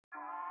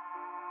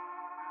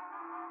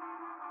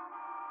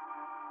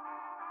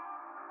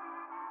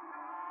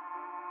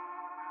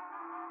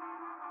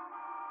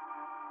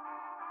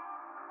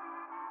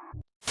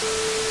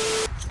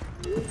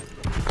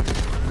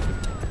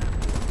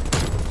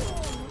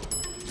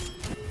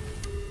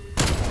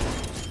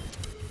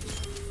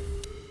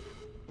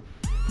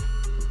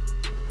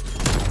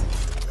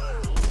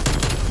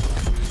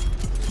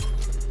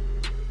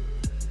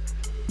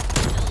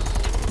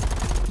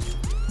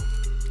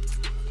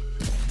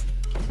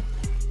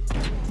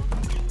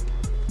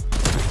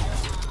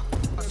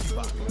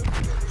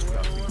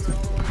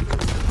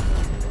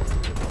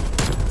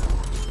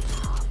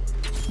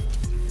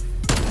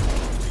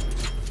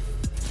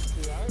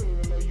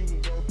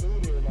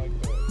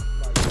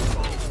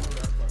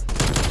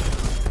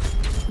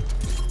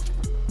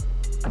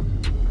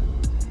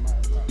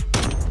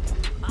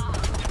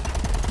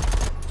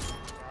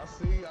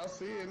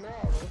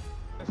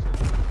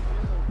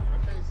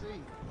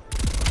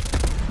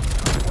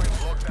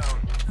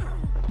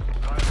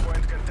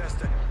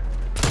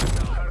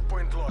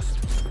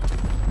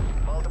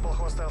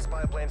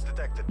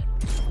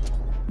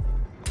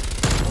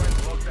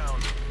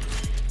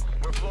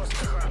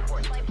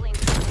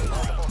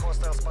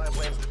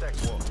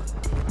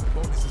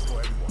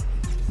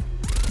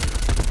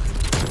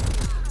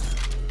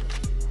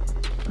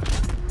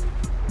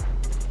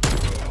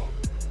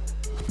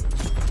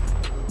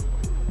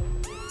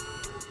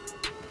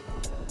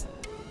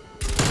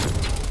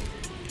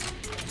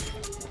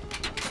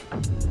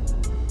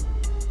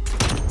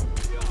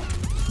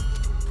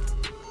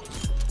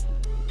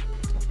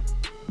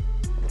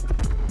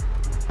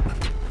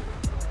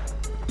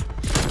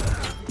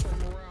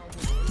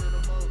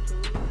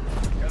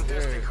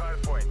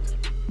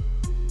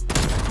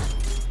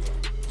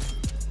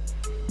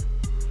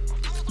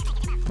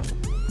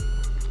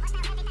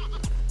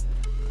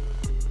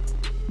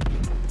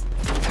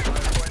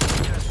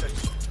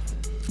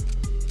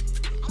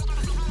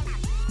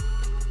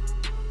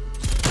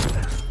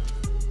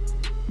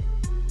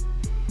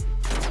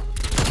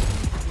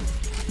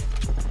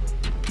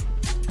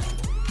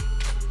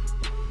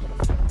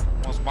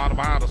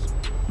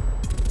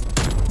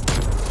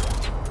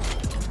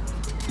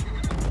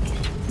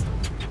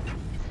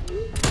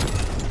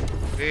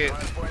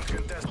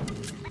contested.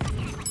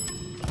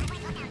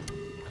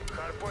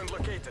 Hardpoint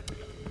located.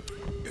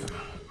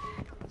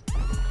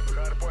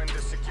 Hardpoint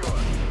is secure.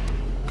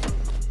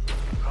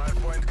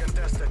 Hardpoint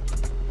contested.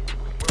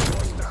 We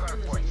lost the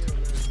hardpoint.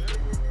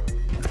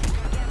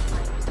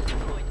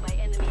 Destroyed by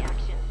enemy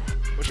action.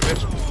 Push your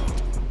bitch.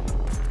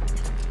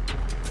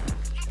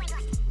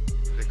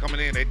 They coming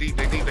in. They deep.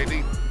 They deep. They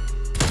deep.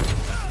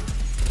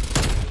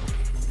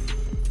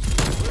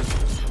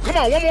 Come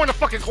on, one more in the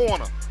fucking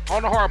corner.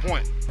 On the hard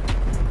point.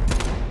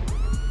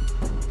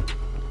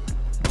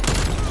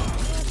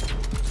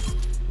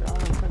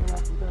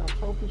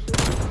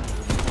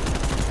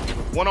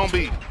 One on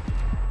B.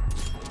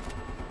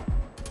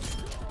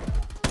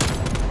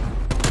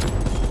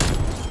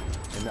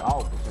 In the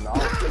office, in the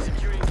office.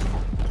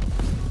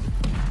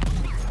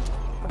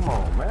 Come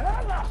on, man.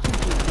 I got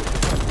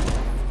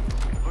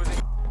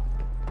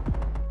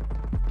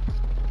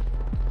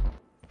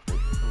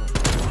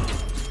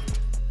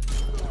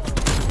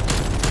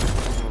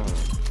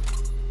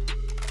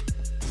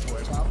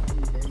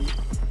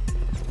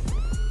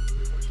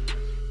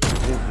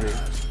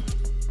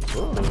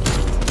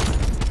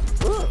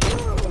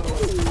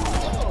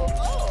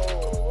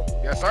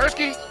Yes,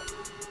 Sirski.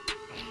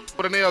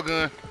 Put a nail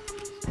gun.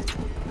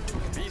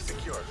 Be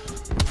secure.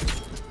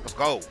 Let's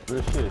go.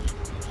 good shit.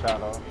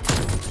 Shot off.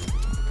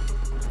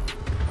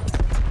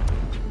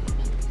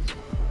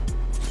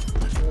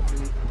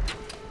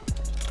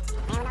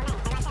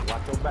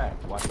 Watch your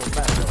back. Watch your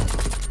back, though.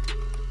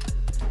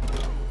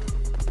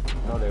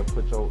 No, they'll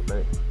put your...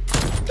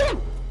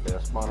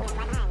 They'll spawn up.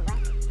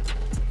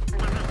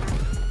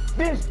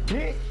 This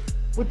bitch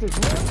with this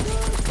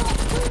gun.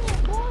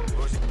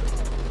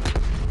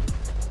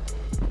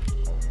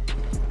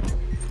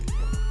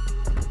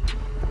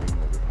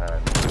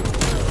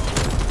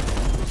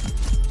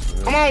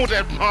 Come on with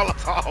that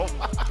Molotov.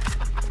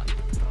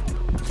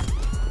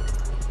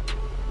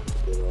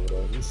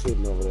 You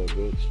sitting over there,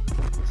 bitch.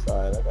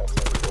 Sorry, I got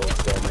something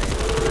to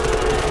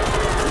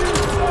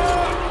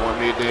man. One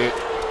mid dead.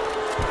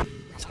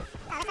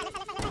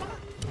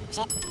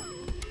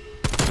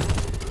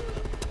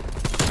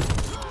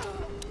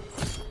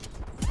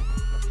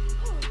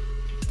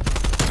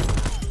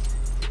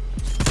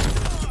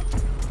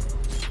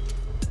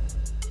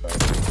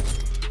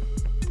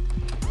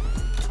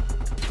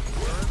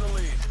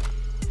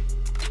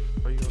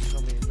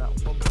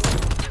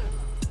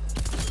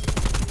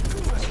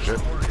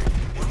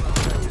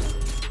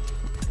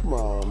 Come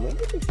on, man.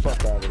 Get the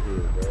fuck out of here,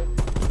 bro.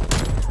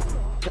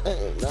 I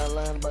ain't not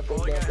lying about that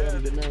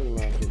goddamn grenade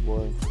launcher,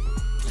 boy.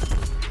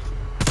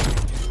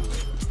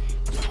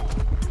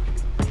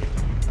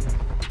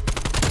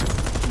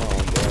 Come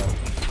on, bro.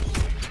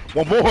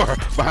 One more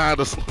behind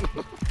us.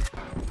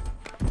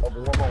 One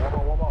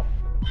more.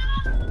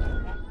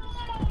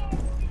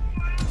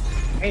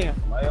 Damn,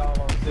 lay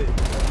all on six.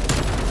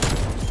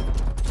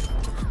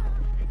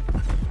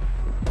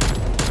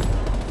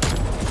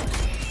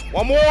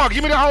 One more.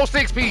 Give me the whole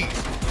 6 piece.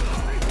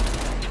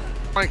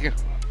 Thank you.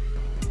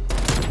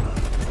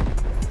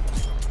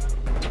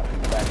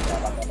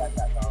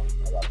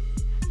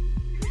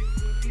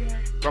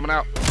 Coming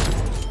out.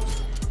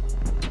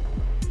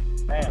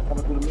 Man,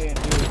 coming through the mid,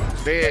 dude.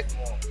 Dead.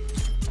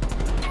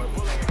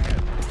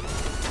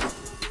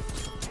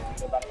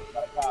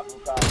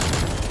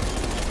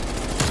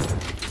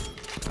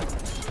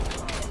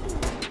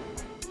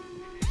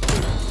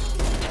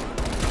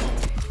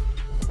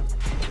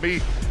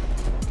 B.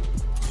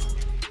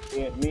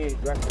 Yeah, mid,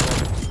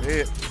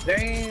 Dead.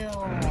 damn.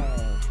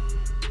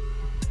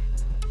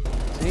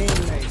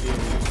 Teammate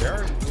did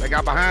dirty. They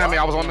got behind me.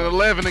 I was on the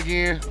 11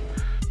 again.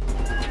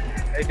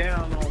 They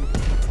down on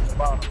the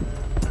bottom.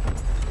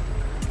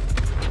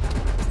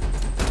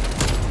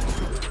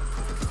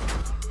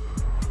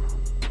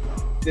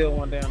 Still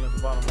one down at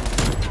the bottom.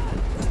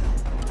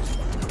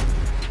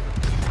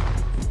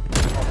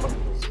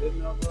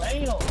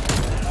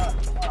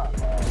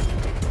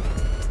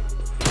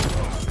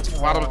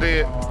 Bottom's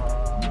dead.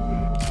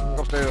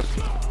 Upstairs.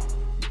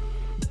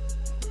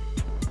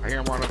 I hear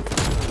him running.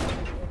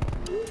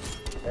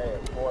 Hey,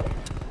 40.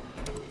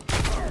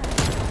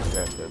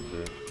 That's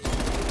good.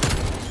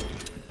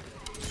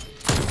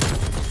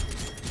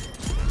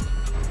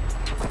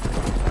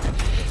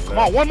 Come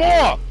on, one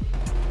more.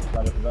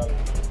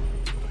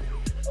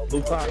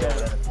 Blue car down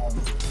there.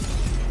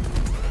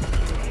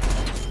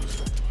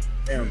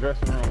 Damn,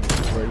 dressing room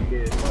where you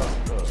get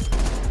fucked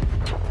up.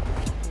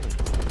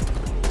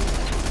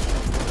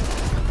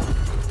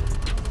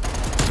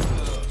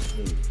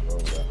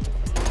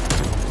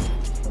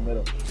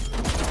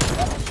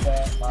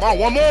 Come on,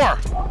 one more.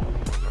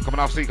 Coming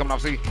off C, coming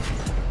off C.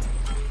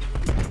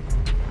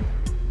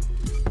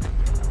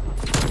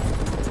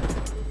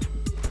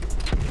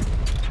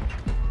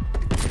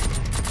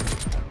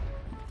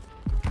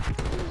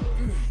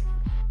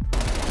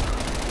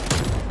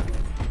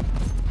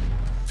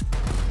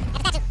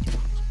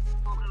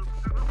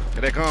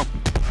 Here they come.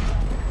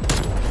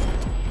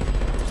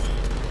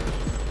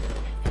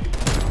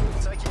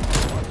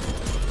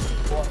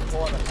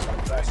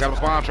 Got him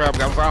spawn trap,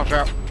 got him spawn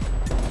trap.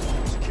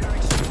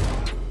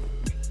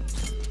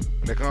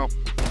 They come.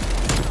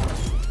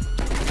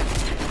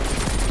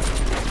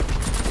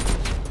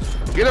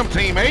 Get him,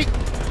 teammate.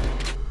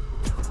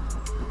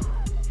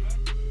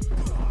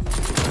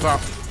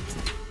 Stop.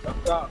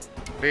 Stop.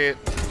 Dead.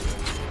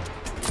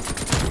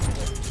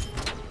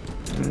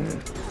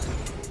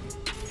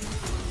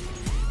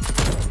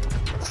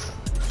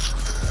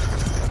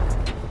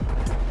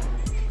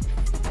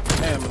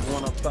 Damn, there's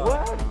one up top.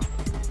 What?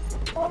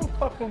 I'm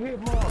fucking hit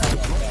more. Man,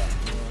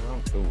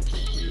 I'm through.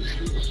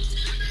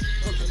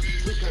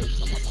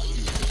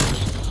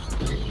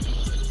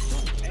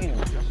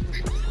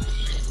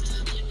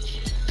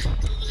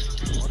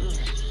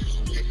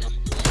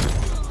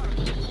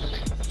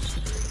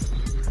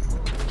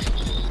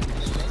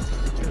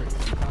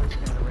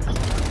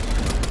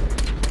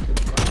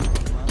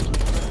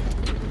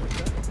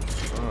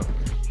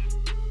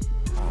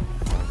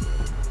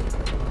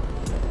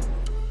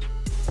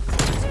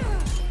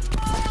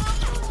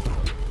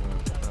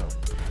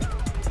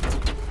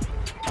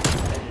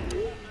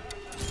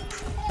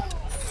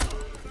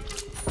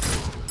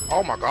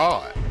 Oh my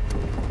God.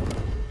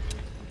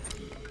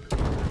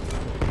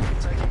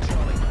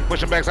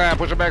 Push him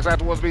backside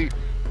towards me.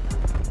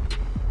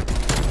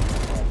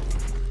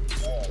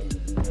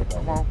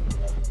 Come on.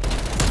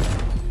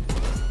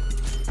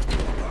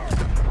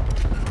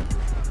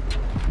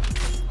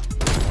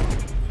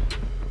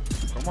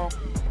 Come on.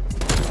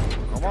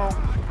 Come on.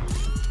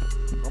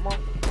 Come on.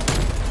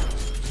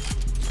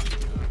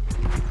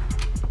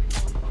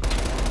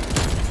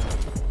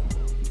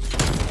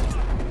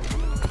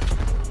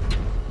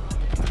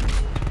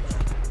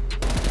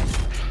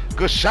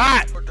 Good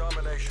shot. For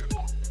domination.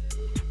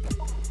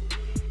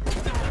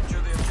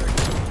 Capture the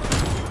objective.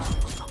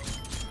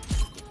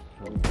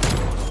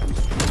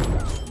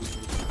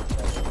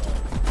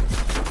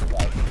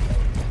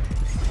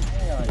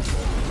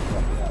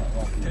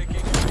 Taking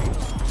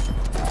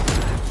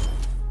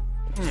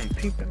a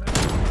Peeping at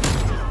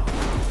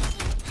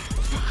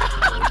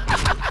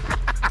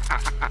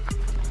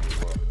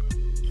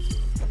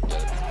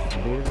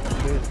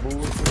This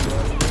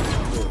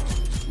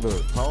bullshit.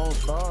 Look, Paul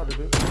started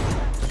it.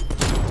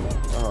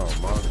 Oh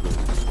my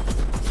goodness.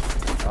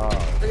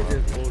 Oh, Look at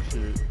this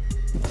bullshit.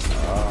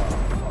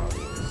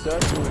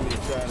 especially when you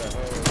try to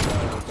hold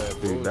down with that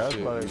bullshit. That's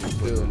why you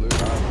still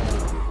lose.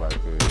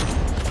 Like this.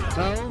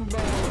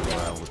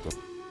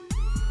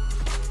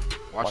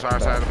 Watch our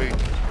side of me.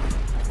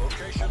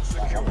 location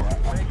secure.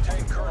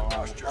 Maintain current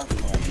posture.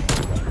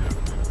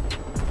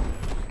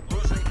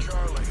 Losing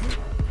Charlie.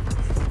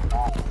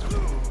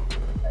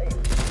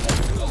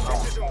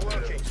 This isn't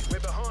working. We're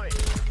behind.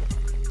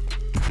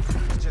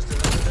 It's just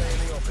another day in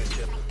the office,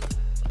 gentlemen.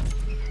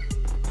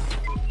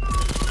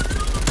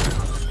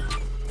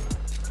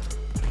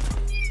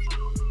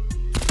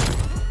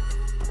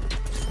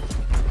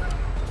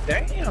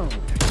 Damn. He's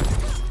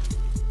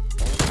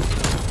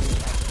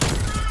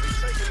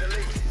taking the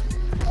lead.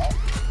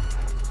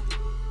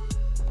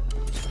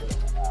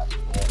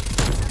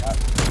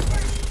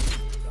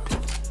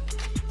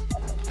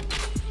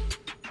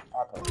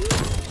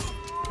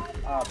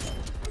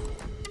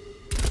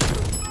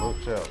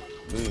 Hotel.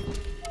 Big.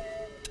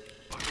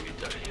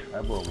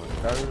 That boy went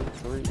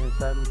 33 and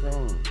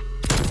 17.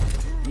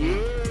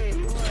 Yeah,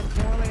 he went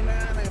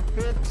 29 and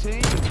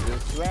 15.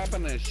 Just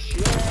slapping the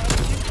shit out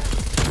of you.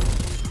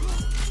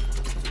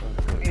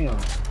 Damn.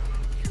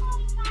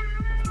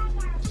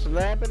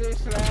 Slappity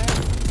slap.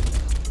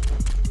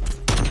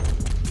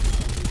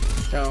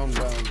 Tom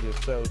Bones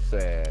just so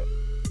sad.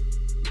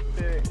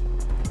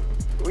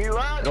 We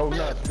ride. Go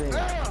nuts, Steve.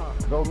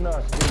 Go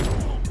nuts, Steve.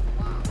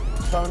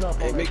 Turn up on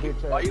that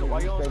bitch. Why you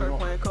don't start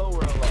playing Cold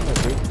World Come like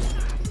here,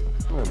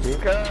 bitch. Come here, bitch.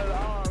 Because I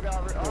don't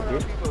got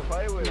people to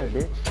play with Come it.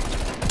 here, bitch.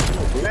 Come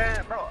here, bitch.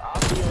 Man, bro, I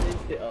be on this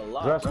shit a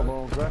lot. Dressing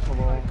room, dressing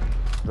room.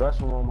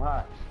 Dressing room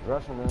hot.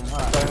 Dressing room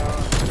hot.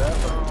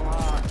 That's on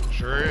high.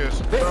 Sure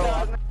is.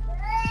 Bro,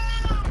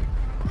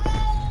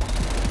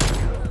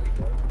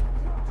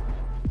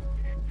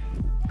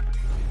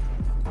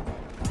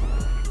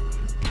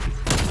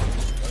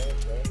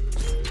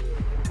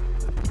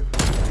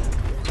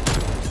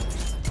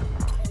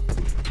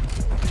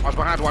 Watch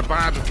behind you, watch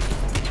behind you.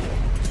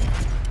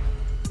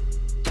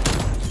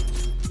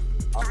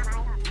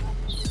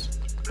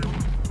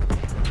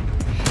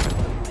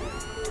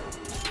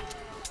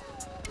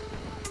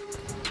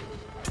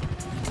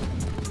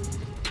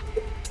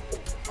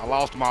 I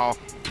lost them all.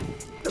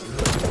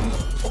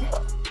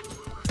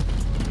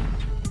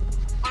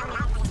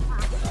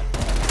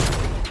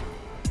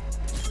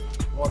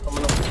 one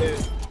coming up here.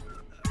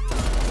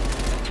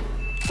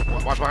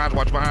 Watch behind you,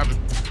 watch behind you.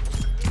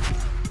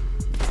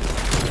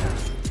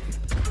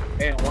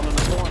 And one in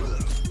the corner.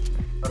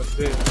 That's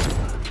it.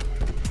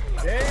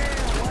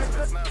 Damn,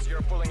 That's now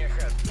you're pulling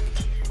ahead.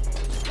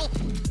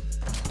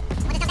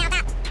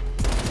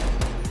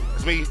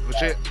 It's me, the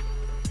shit.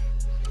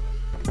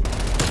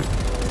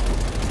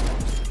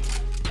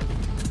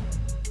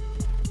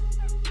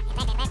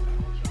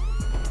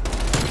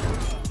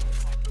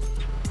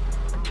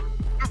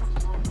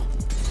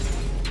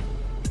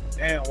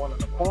 Damn, one in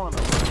the corner.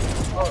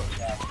 Oh,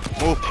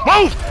 Move!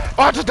 Move!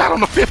 Oh, I just died on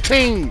the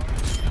 15!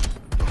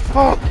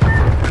 Fuck!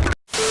 And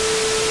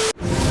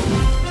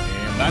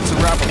that's a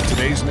wrap of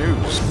today's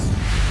news.